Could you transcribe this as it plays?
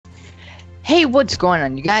Hey, what's going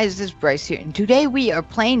on, you guys? This is Bryce here, and today we are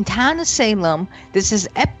playing Town of Salem. This is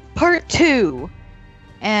part 2,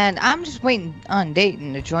 and I'm just waiting on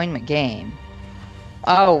Dayton to join my game.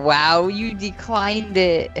 Oh, wow, you declined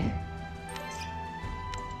it.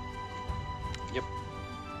 Yep.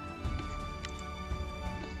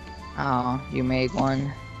 Oh, you made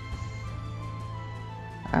one.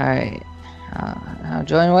 Alright. I'll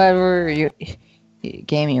join whatever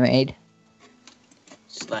game you made.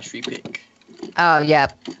 /repick. Oh, yeah.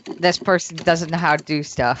 This person doesn't know how to do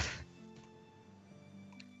stuff.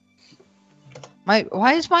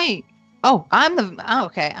 Why is my... Oh, I'm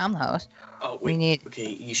the host. Oh, wait. We need... Okay,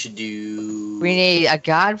 you should do... We need a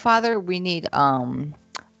Godfather. We need,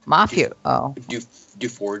 Mafia. Do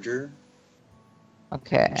Forger.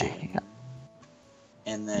 Okay. Chicken.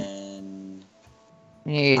 And then...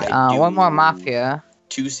 We need, one more Mafia.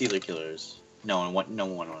 2 Sealer Killers. No,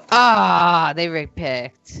 one. Ah, they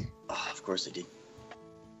repicked. Oh, of course I did.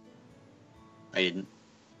 I didn't.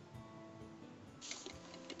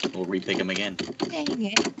 We'll repick them again. Dang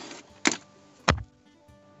it.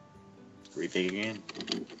 Repick again.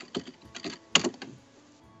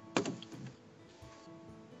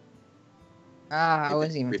 Ah, I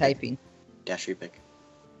wasn't even typing. /repick.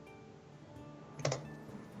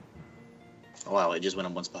 Oh wow, it just went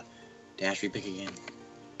on one spot. /repick again.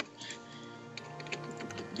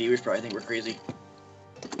 Viewers probably think we're crazy.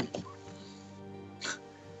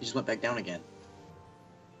 He just went back down again.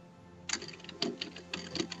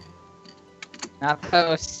 Not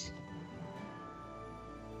post.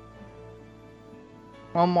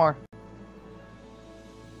 One more.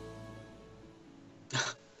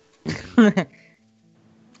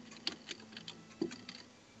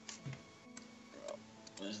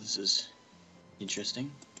 This is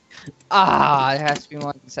interesting. Ah, it has to be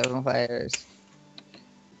more than 7 players.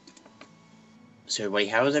 So everybody,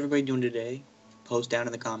 how is everybody doing today? Post down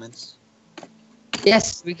in the comments.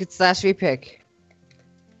 Yes, we could /repick.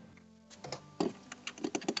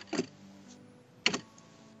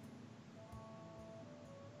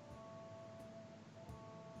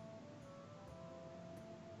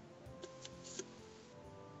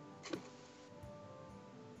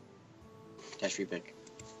 /repick.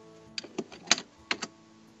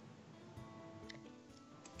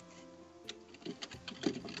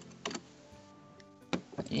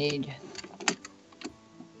 Need.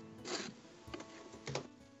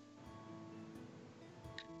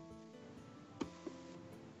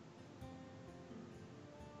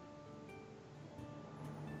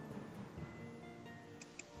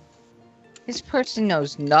 This person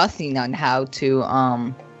knows nothing on how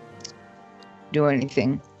to do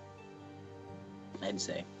anything. I'd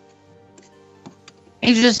say.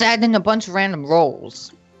 He's just adding a bunch of random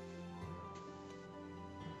rolls.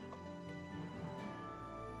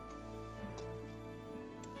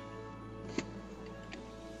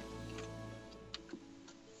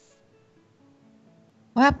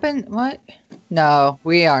 What happened? What? No,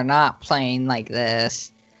 we are not playing like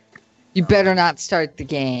this. You better not start the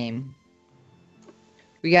game.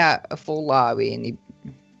 We got a full lobby, and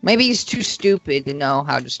maybe he's too stupid to know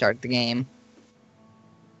how to start the game.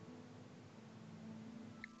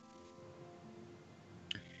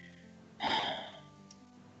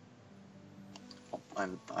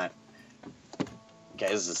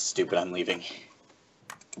 Guys, this is stupid. I'm leaving.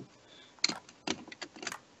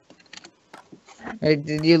 Wait,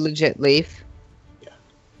 did you legit leave? Yeah.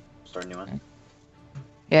 Start a new one.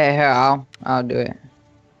 Yeah, here, I'll do it.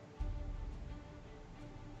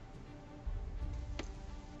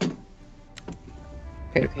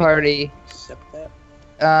 Okay, party. Accept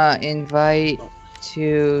that. Invite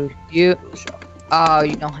to you. Oh,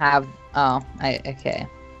 you don't have. Oh, okay.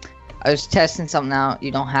 I was testing something out.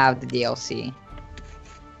 You don't have the DLC.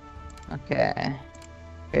 Okay.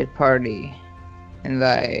 Great party.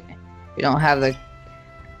 Invite. You don't have the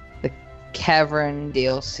Cavern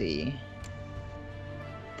DLC.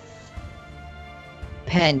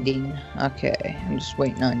 Pending. Okay. I'm just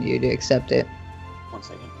waiting on you to accept it. 1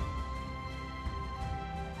 second.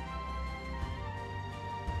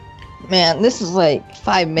 Man, this is like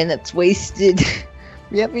 5 minutes wasted.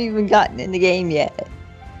 We haven't even gotten in the game yet.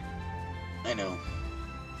 I know.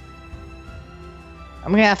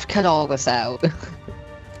 I'm gonna have to cut all this out.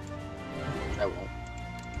 I won't.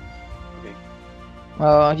 Okay.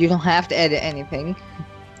 Well, you don't have to edit anything.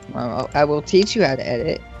 Well, I will teach you how to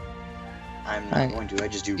edit. I'm not going to. I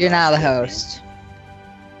just do. You're not the host.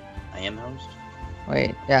 I am host.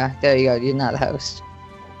 Wait, yeah, there you go. You're not the host.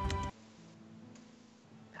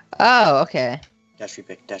 Oh, okay.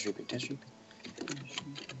 /repick.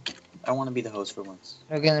 I want to be the host for once.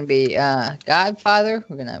 We're gonna be Godfather.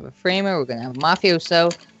 We're gonna have a Framer. We're gonna have a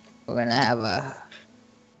Mafioso. We're gonna have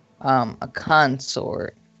a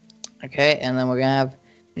Consort. Okay, and then we're gonna have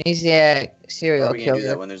Amnesiac, How are Serial we gonna do that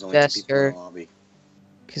Killer, when there's only 2 people in Jester. the lobby?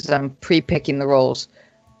 Because I'm pre-picking the roles.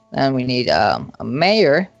 Then we need a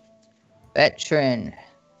Mayor, Veteran,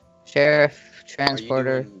 Sheriff, Are you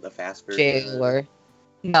Transporter, doing the fast version of the... Jailer.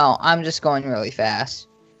 No, I'm just going really fast.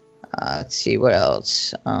 Let's see what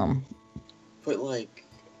else. Put like,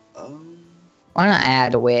 Why not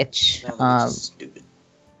add a witch? no, that's stupid.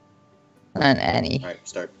 And any. Alright,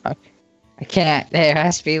 start. Okay. I can't. There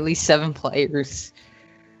has to be at least 7 players.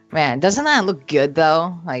 Man, doesn't that look good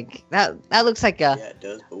though? Like that looks like Yeah, it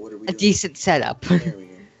does, but what are we a doing? decent setup. There we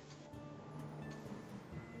go.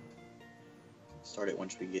 Start it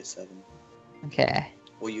once we get 7. Okay.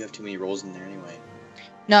 Well, you have too many rolls in there anyway.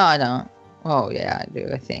 No, I don't. Oh yeah, I do.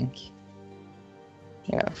 I think.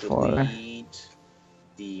 Yeah, 4, Delete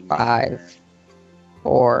the 5, mayor.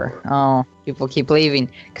 4. Oh, people keep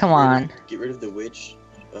leaving. Come on. Get rid of the witch,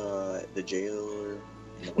 the jailer.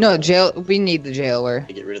 And the No, werewolf. jail. We need the jailer.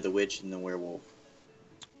 Get rid of the witch and the werewolf.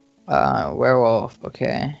 Werewolf.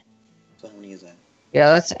 Okay. So how many is that? Yeah,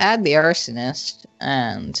 let's add the arsonist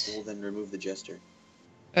and Well, then remove the jester.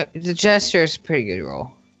 the jester is a pretty good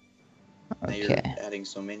roll. Now Okay. you're adding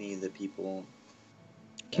so many of the people.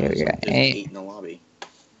 Okay, we got there's 8. 8 in the lobby.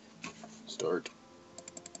 Start.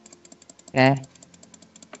 Okay.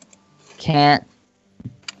 Can't.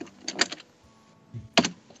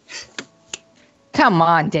 Come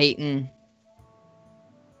on, Dayton.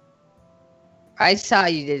 I saw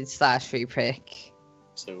you did slash free pick.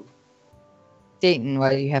 So Dayton,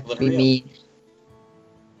 why do you have to Well, be hurry up. mean?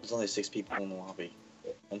 there's only 6 people in the lobby.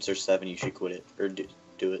 Once there's 7, you should quit it or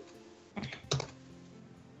do it.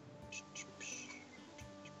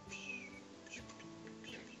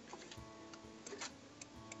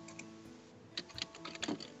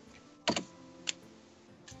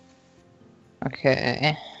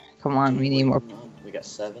 Okay. Come on, we need more. We got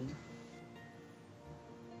 7.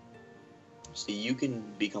 See, you can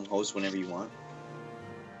become host whenever you want.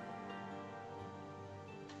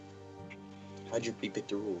 How'd you pick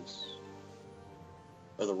the rules?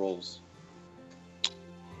 Or the roles?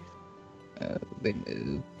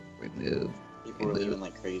 Remove. People were leaving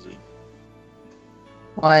like crazy.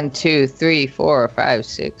 1, 2, 3, 4, 5,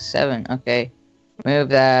 6, 7. Okay. Move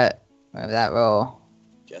that. Move that roll.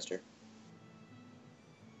 Jester,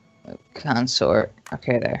 Move consort.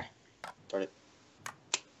 Okay, there. start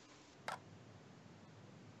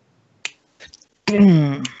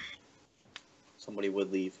it. Somebody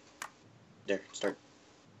would leave. There, start.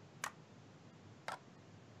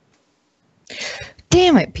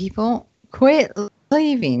 Damn it, people. Quit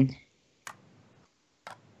leaving.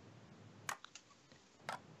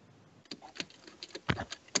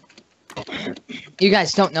 You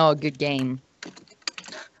guys don't know a good game.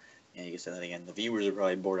 Yeah, you can say that again. The viewers are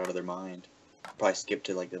probably bored out of their mind. Probably skip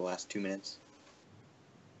to like the last 2 minutes.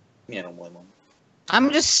 I mean, I don't blame them.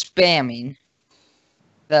 I'm just spamming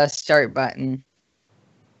the start button.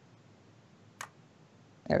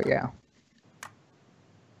 There we go.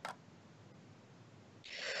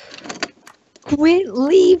 Quit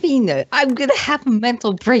leaving it. I'm gonna have a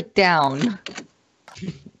mental breakdown.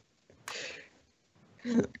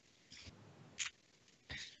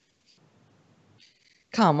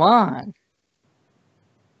 Come on.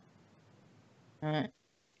 Alright.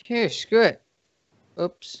 Here, screw it.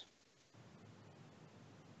 Oops.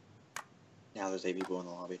 Now there's 8 people in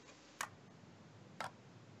the lobby.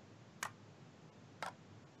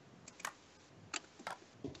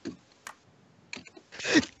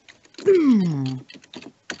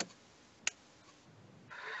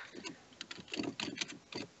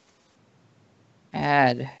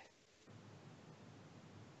 Add.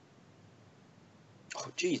 Oh,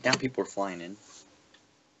 geez, now people are flying in.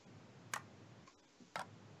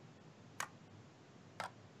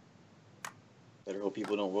 Better hope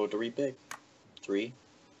people don't vote to repick. 3.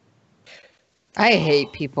 I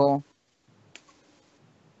hate people.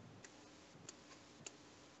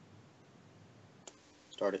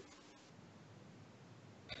 Start it.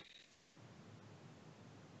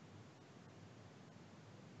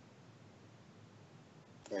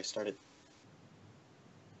 Alright, start it.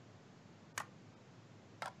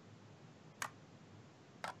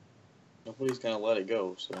 Nobody's gonna let it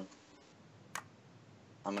go, so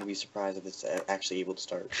I'm gonna be surprised if it's actually able to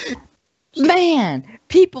start. Man,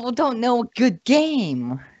 people don't know a good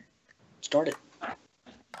game. Start it.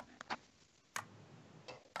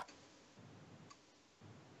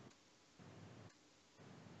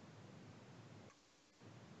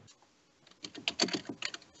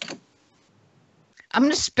 I'm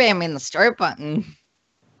just spamming the start button.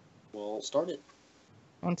 Well, start it.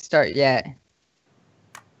 Won't start yet.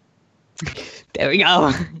 There we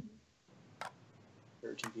go.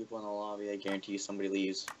 13 people in the lobby. I guarantee you somebody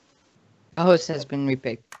leaves. The host has been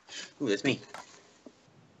repicked. Ooh, that's me.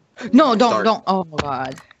 No, don't, Start. don't. Oh my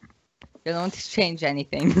god. You don't change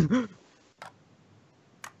anything.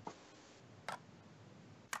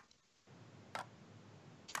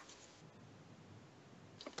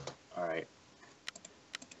 Alright.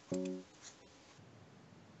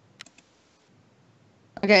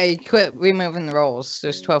 Okay, quit removing the roles.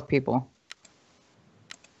 There's 12 people.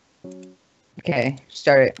 Okay,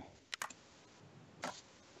 start it.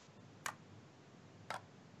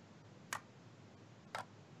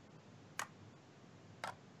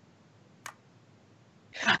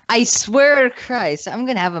 I swear to Christ, I'm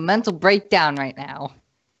gonna have a mental breakdown right now.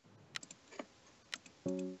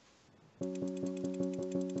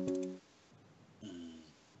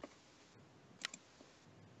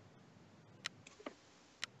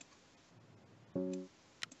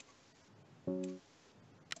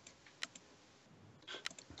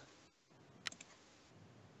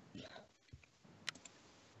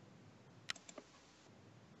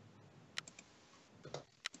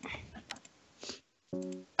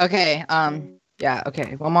 Okay, yeah,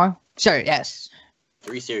 okay, one more. Sure, yes.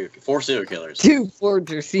 4 serial killers. 2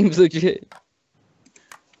 forger seems legit.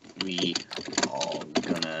 We all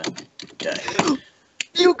gonna die.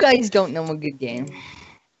 You guys don't know a good game.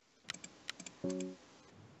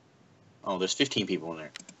 Oh, there's 15 people in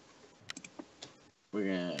there. We're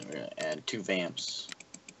gonna add 2 vamps.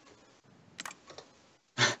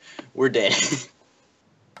 We're dead.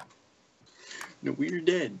 No, we're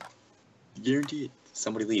dead. Guarantee it.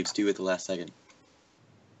 Somebody leaves too at the last second.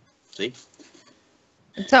 See?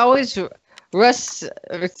 It's always Russ.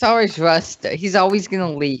 It's always Rust. He's always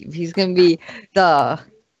gonna leave. He's gonna be the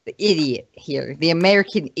idiot here, the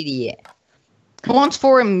American idiot. Who wants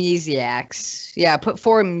 4 amnesiacs? Yeah, put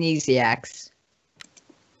 4 amnesiacs.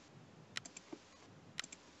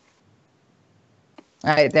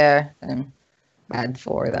 All right, there. Add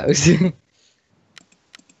 4 of those.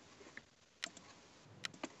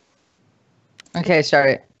 Okay, start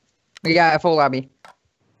it. We got a full lobby.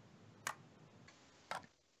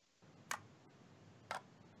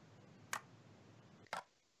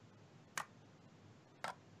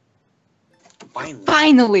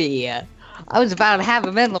 Finally! I was about to have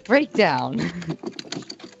a mental breakdown.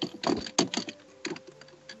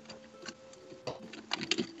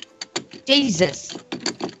 Jesus.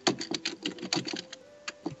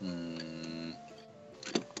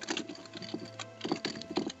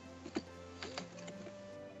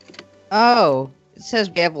 Oh, it says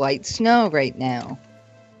we have light snow right now.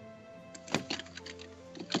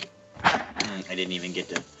 I didn't even get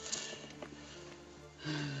to.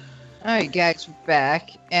 Alright guys, we're back,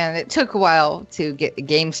 and it took a while to get the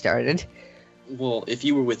game started. Well, if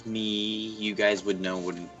you were with me, you guys would know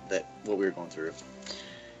what we were going through.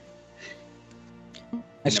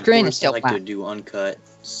 The screen is still I like black. to do uncut,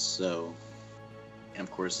 so, and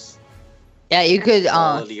of course, Yeah, you could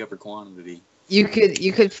quality over quantity. you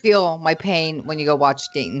could feel my pain when you go watch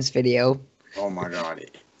Dayton's video. Oh my god,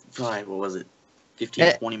 probably, what was it,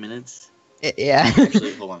 15, 20 minutes? Yeah.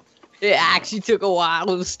 Actually, hold on. It actually took a while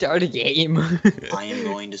to start a game. I am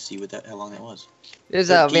going to see how long that was. There's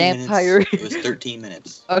a vampire. Minutes. It was 13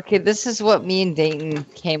 minutes. Okay, this is what me and Dayton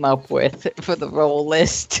came up with for the role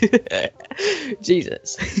list.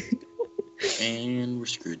 Jesus. And we're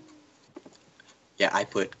screwed. Yeah, I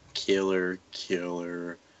put killer,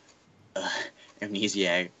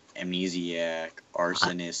 amnesiac,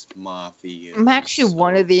 arsonist, mafia. I'm actually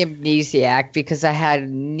one of the amnesiac because I had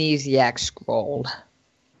amnesiac scrolled.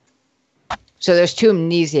 So there's 2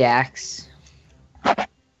 amnesiacs.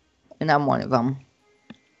 And I'm one of them.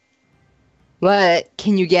 But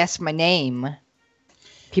can you guess my name?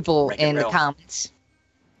 People Wreck-It in the Ralph. comments.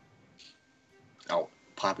 Oh,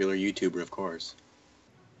 popular YouTuber, of course.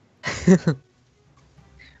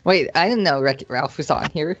 Wait, I didn't know Wreck-It Ralph was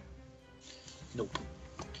on here. Nope.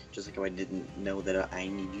 Just like how I didn't know that I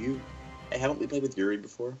need you. Hey, haven't we played with Yuri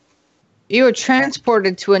before? You were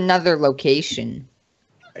transported to another location.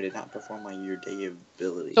 I did not perform my Your Day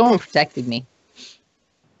ability. Someone protected me.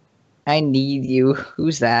 I need you.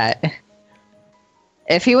 Who's that?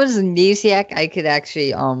 If he was amnesiac, I could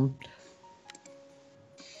actually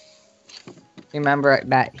remember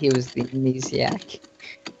that he was the amnesiac.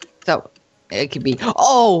 So it could be.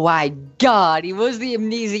 Oh my God, he was the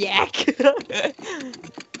amnesiac.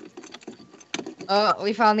 Oh,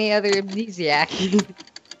 we found the other amnesiac.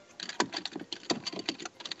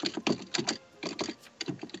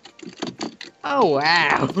 Oh,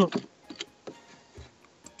 wow.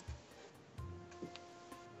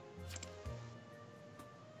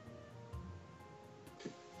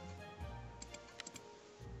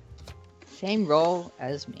 Same role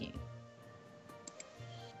as me.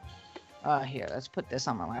 Here, let's put this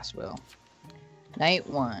on my last wheel. Night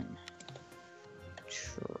 1.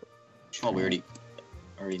 Oh, we already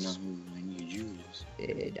know who I need you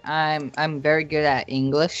is. I'm very good at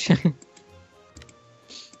English.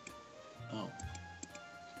 Oh.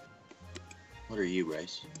 What are you,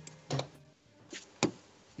 Bryce?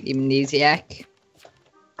 Amnesiac.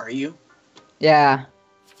 Are you? Yeah.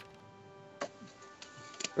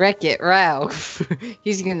 Wreck-It Ralph.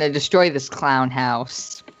 He's gonna destroy this clown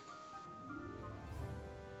house.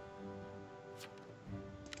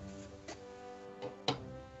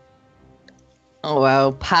 Oh,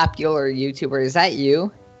 well, popular YouTuber. Is that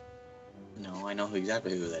you? No, I know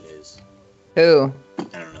exactly who that is. Who?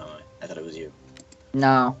 I don't know. I thought it was you.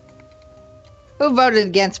 No. Who voted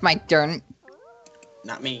against Mike Dern?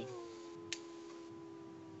 Not me.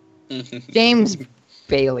 James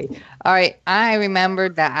Bailey. Alright, I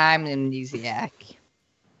remembered that I'm an amnesiac.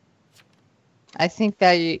 I think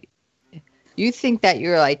that you think that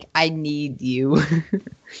you're like, I need you.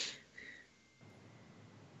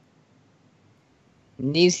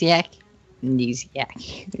 Amnesiac.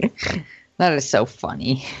 Amnesiac. That is so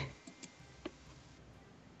funny.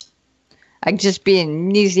 I could just be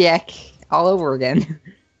an amnesiac all over again.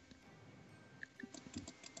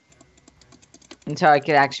 Until I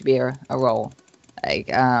could actually be a role. Like,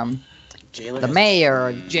 Jailer the mayor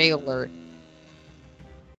or jailer.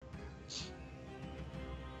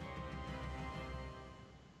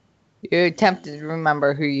 You attempted to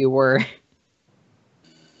remember who you were.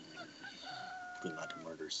 Good not to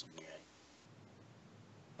murder some guy.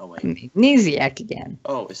 Oh, wait. Amnesiac again.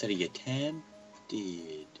 Oh, it said he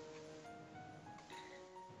attempted.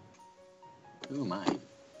 Who am I?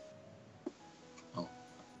 Oh.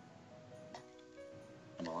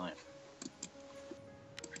 I'm alive.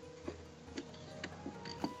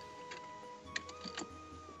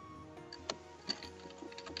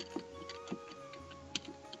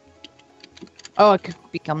 Oh, I could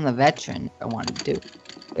become the veteran if I wanted to.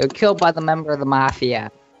 They were killed by the member of the mafia.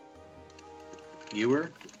 You were?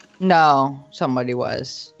 No, somebody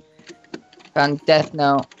was. On Death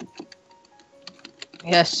Note.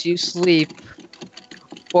 Yes, you sleep.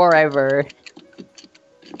 Forever.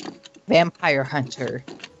 Vampire Hunter.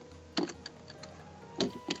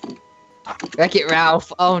 Wreck-It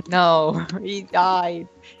Ralph. Oh no, he died.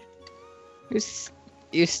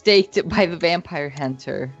 You staked it by the Vampire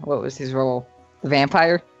Hunter. What was his role? The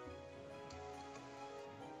vampire?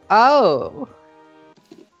 Oh.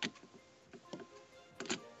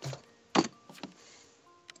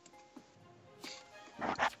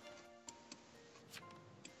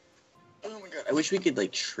 Oh my god, I wish we could,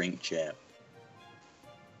 like, shrink chat.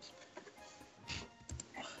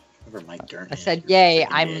 Remember Mike Dern? I said, yay,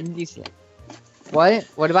 I'm amnesiac. What?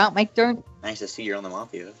 What about Mike Dern? Nice to see you're on the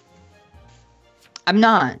Mafia. I'm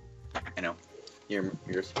not. I know. You're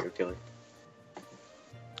a serial killer.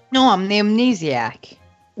 No, I'm the amnesiac.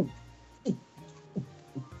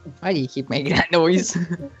 Why do you keep making that noise?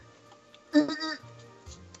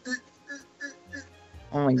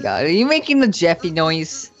 Oh my god, are you making the Jeffy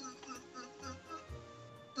noise?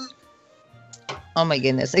 Oh my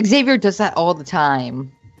goodness, Xavier does that all the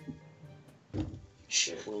time.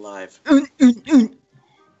 Shit, we're live.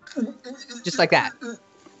 Just like that.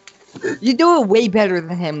 You do it way better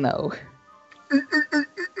than him, though.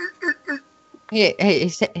 Hey,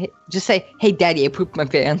 just say, hey, daddy, I pooped my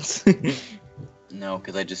pants. No,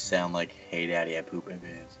 because I just sound like, hey, daddy, I pooped my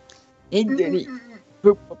pants. Hey, daddy,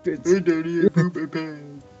 poop my pants. Hey, daddy, I pooped my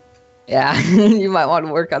pants. Yeah, you might want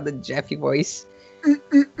to work on the Jeffy voice.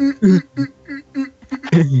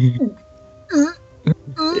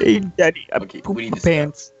 Hey, daddy, I Okay, pooped we need my to stop.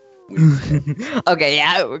 pants. Okay,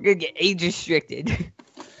 yeah, we're gonna get age restricted.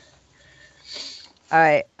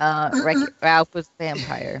 Alright, Wreck-It Ralph was a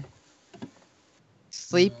vampire.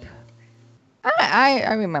 Sleep.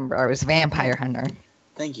 I remember I was a vampire hunter.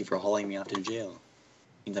 Thank you for hauling me off to jail.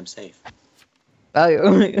 Means I'm safe. Oh,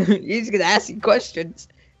 you're just gonna ask me questions.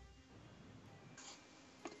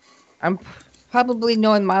 I'm probably,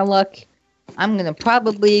 knowing my luck, I'm gonna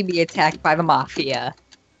probably be attacked by the mafia.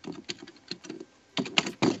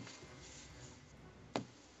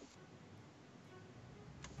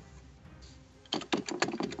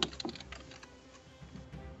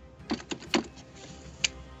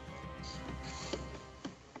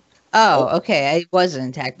 Oh, okay, I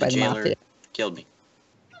wasn't attacked The by the jailer mafia. killed me.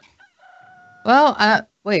 Well,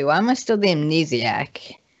 wait, why am I still the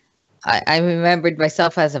amnesiac? I remembered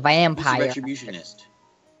myself as a Who's vampire. the retributionist?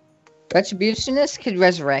 Retributionist could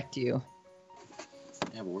resurrect you.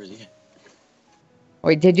 Yeah, but where's he at?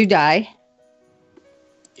 Wait, did you die?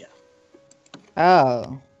 Yeah.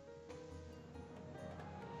 Oh.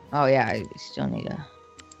 Oh yeah, I still need a.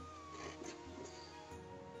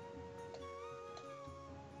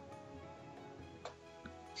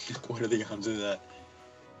 What are the odds of that?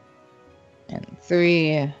 And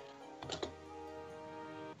 3.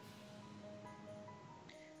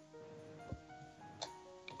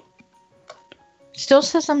 Still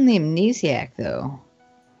says I'm the amnesiac though.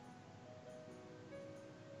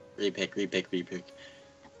 Repick.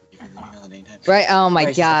 Right? Oh my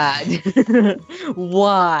Bryce, god.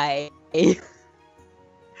 Why?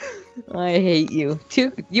 I hate you.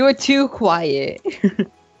 You are too quiet.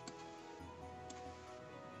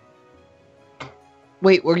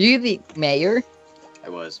 Wait, were you the mayor? I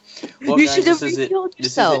was. Well, You guys, should have this is it. killed This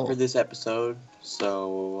is yourself. it for this episode.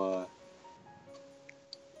 So,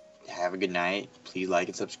 have a good night. Please like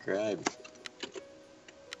and subscribe.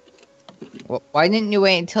 Well, why didn't you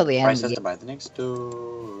wait until the end? Bryce has to buy the next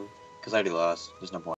door. Because I already lost. There's no point.